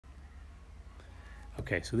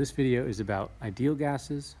Okay, so this video is about ideal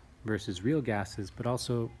gases versus real gases, but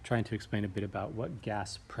also trying to explain a bit about what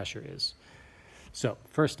gas pressure is. So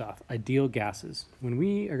first off, ideal gases. When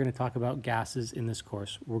we are going to talk about gases in this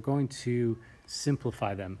course, we're going to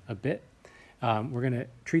simplify them a bit. We're going to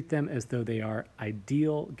treat them as though they are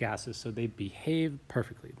ideal gases, so they behave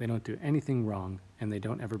perfectly. They don't do anything wrong, and they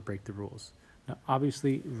don't ever break the rules. Now,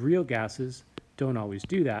 obviously, real gases don't always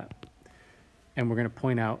do that, and we're going to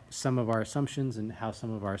point out some of our assumptions and how some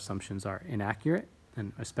of our assumptions are inaccurate,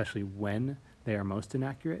 and especially when they are most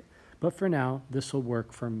inaccurate. But for now, this will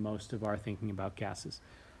work for most of our thinking about gases.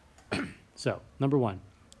 So, number one,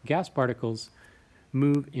 gas particles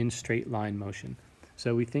move in straight line motion.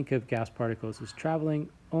 So we think of gas particles as traveling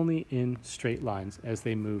only in straight lines as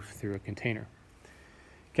they move through a container.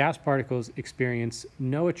 Gas particles experience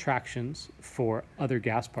no attractions for other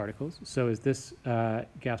gas particles. So as this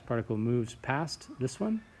gas particle moves past this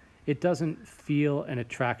one, it doesn't feel an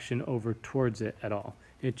attraction over towards it at all.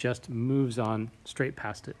 It just moves on straight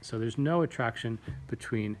past it. So there's no attraction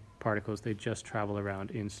between particles. They just travel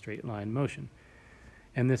around in straight line motion.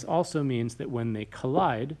 And this also means that when they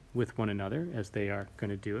collide with one another, as they are going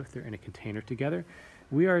to do if they're in a container together,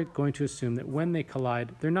 we are going to assume that when they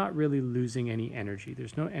collide, they're not really losing any energy.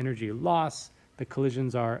 There's no energy loss. The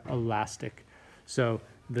collisions are elastic. So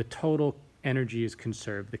the total energy is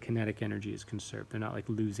conserved. The kinetic energy is conserved. They're not like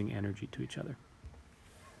losing energy to each other.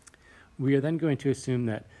 We are then going to assume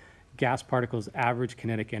that gas particles' average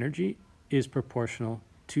kinetic energy is proportional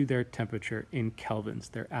to their temperature in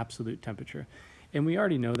kelvins, their absolute temperature. And we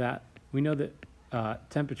already know that. We know that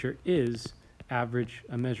temperature is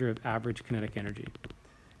a measure of average kinetic energy,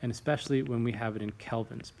 and especially when we have it in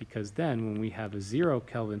kelvins, because then when we have a 0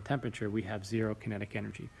 Kelvin temperature, we have 0 kinetic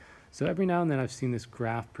energy. So every now and then I've seen this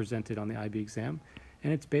graph presented on the IB exam,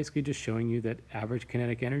 and it's basically just showing you that average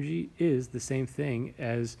kinetic energy is the same thing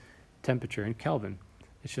as temperature in Kelvin.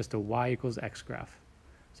 It's just a y equals x graph.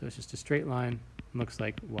 So it's just a straight line, looks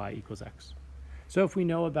like y equals x. So if we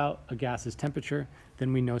know about a gas's temperature,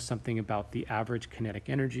 then we know something about the average kinetic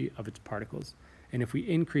energy of its particles. And if we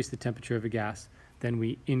increase the temperature of a gas, then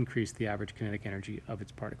we increase the average kinetic energy of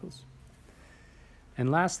its particles.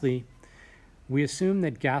 And lastly, we assume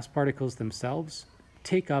that gas particles themselves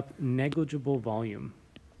take up negligible volume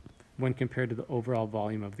when compared to the overall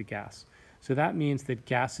volume of the gas. So that means that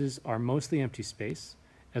gases are mostly empty space,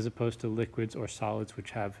 as opposed to liquids or solids,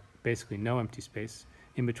 which have basically no empty space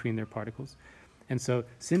in between their particles. And so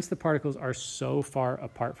since the particles are so far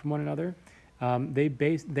apart from one another,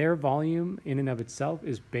 their volume in and of itself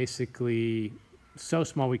is basically so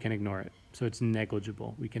small we can ignore it. So it's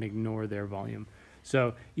negligible. We can ignore their volume.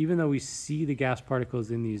 So even though we see the gas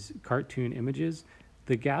particles in these cartoon images,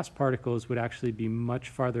 the gas particles would actually be much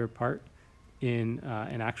farther apart in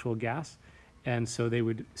an actual gas. And so they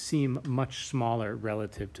would seem much smaller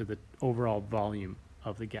relative to the overall volume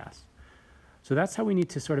of the gas. So that's how we need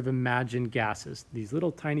to sort of imagine gases. These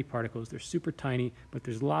little tiny particles, they're super tiny, but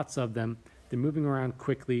there's lots of them. They're moving around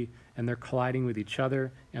quickly, and they're colliding with each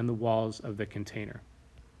other and the walls of the container.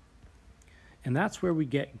 And that's where we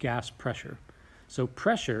get gas pressure. So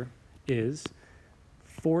pressure is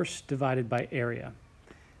force divided by area.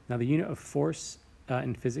 Now the unit of force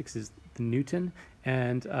in physics is the Newton,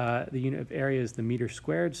 and the unit of area is the meter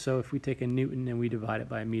squared. So if we take a Newton and we divide it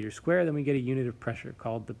by a meter squared, then we get a unit of pressure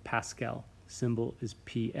called the Pascal. Symbol is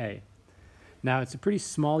PA. Now it's a pretty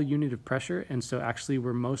small unit of pressure, and so actually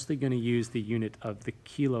we're mostly going to use the unit of the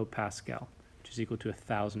kilopascal, which is equal to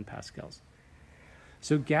 1,000 pascals.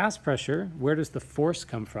 So gas pressure, where does the force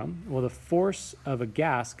come from? Well, the force of a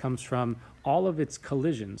gas comes from all of its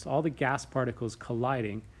collisions, all the gas particles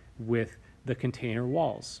colliding with the container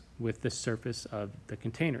walls, with the surface of the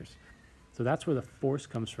containers. So that's where the force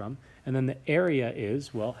comes from. And then the area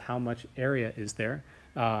is, well, how much area is there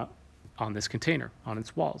on this container, on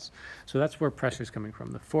its walls. So that's where pressure is coming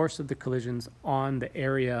from, the force of the collisions on the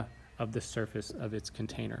area of the surface of its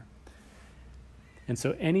container. And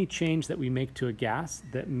so any change that we make to a gas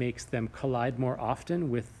that makes them collide more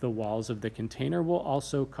often with the walls of the container will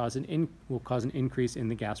also cause an increase in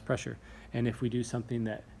the gas pressure. And if we do something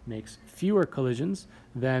that makes fewer collisions,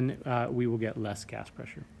 then we will get less gas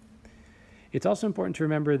pressure. It's also important to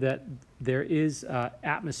remember that there is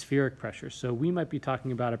atmospheric pressure. So we might be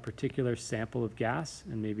talking about a particular sample of gas,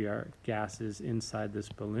 and maybe our gas is inside this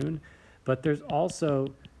balloon, but there's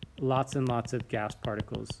also lots and lots of gas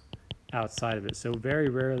particles outside of it. So very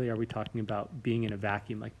rarely are we talking about being in a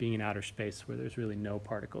vacuum, like being in outer space where there's really no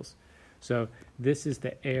particles. So this is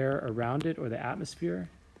the air around it, or the atmosphere,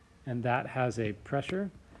 and that has a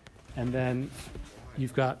pressure. And then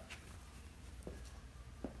you've got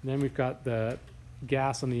Then we've got the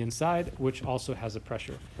gas on the inside, which also has a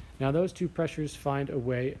pressure. Now those two pressures find a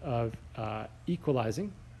way of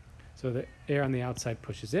equalizing. So the air on the outside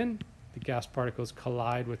pushes in, the gas particles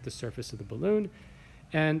collide with the surface of the balloon,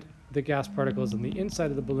 and the gas particles on the inside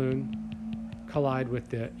of the balloon collide with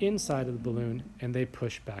the inside of the balloon, and they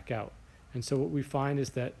push back out. And so what we find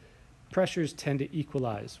is that pressures tend to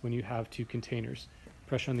equalize when you have two containers.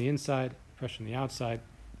 Pressure on the inside, pressure on the outside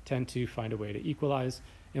tend to find a way to equalize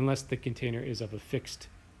unless the container is of a fixed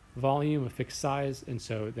volume, a fixed size, and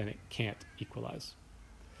so then it can't equalize.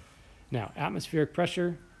 Now, atmospheric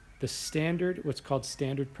pressure, the standard, what's called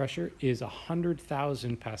standard pressure, is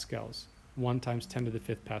 100,000 pascals, 1 times 10 to the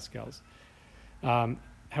 5th pascals.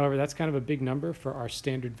 However, that's kind of a big number for our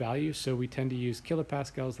standard value, so we tend to use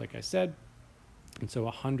kilopascals, like I said, and so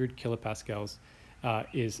 100 kilopascals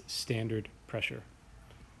is standard pressure.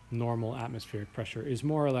 Normal atmospheric pressure is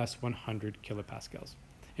more or less 100 kilopascals.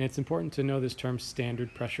 And it's important to know this term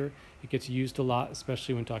standard pressure. It gets used a lot,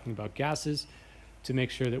 especially when talking about gases, to make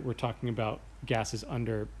sure that we're talking about gases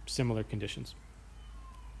under similar conditions.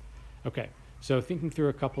 Okay, so thinking through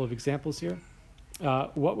a couple of examples here.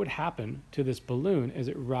 What would happen to this balloon as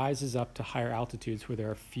it rises up to higher altitudes where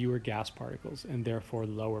there are fewer gas particles and therefore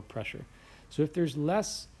lower pressure? So if there's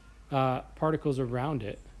less particles around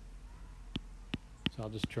it, so I'll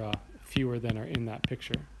just draw fewer than are in that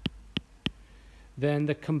picture, then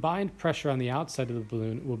the combined pressure on the outside of the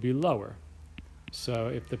balloon will be lower. So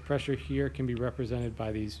if the pressure here can be represented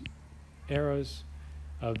by these arrows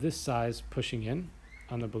of this size pushing in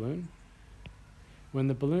on the balloon, when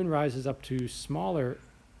the balloon rises up to smaller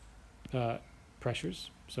pressures,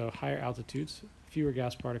 so higher altitudes, fewer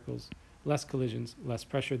gas particles, less collisions, less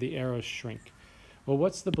pressure, the arrows shrink. Well,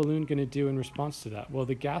 what's the balloon going to do in response to that? Well,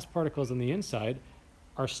 the gas particles on the inside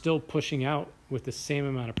are still pushing out with the same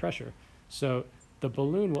amount of pressure. So the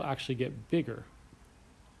balloon will actually get bigger.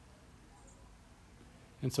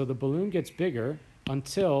 And so the balloon gets bigger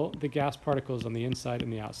until the gas particles on the inside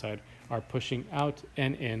and the outside are pushing out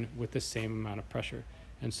and in with the same amount of pressure.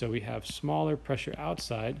 And so we have smaller pressure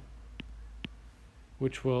outside,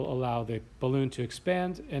 which will allow the balloon to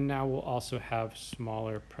expand, and now we'll also have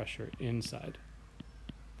smaller pressure inside.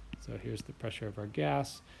 So here's the pressure of our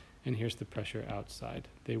gas, and here's the pressure outside.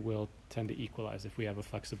 They will tend to equalize if we have a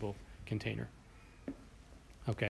flexible container.